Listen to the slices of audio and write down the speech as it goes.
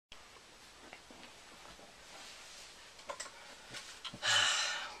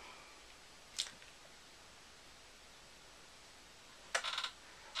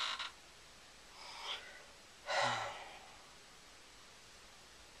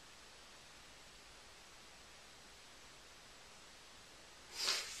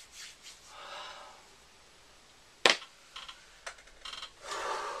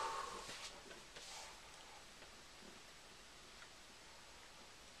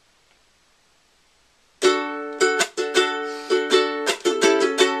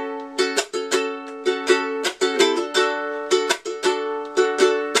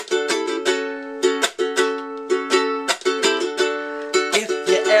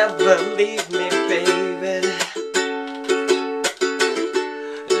never leave me, baby.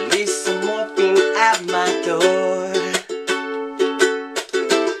 Leave some morphine at my door,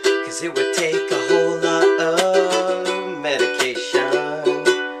 'cause it would take a whole lot of medication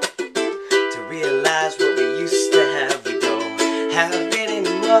to realize what we used to have, we don't have it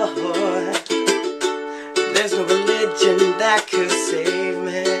anymore. There's no religion that could save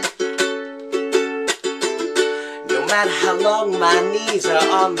me, no matter how long my knees are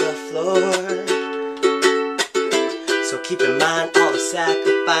on the floor. So keep in mind all the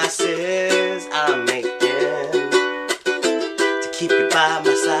sacrifices I'm making to keep you by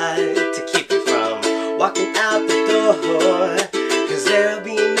my side, to keep you from walking out the door, 'cause there'll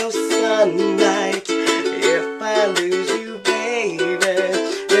be no sun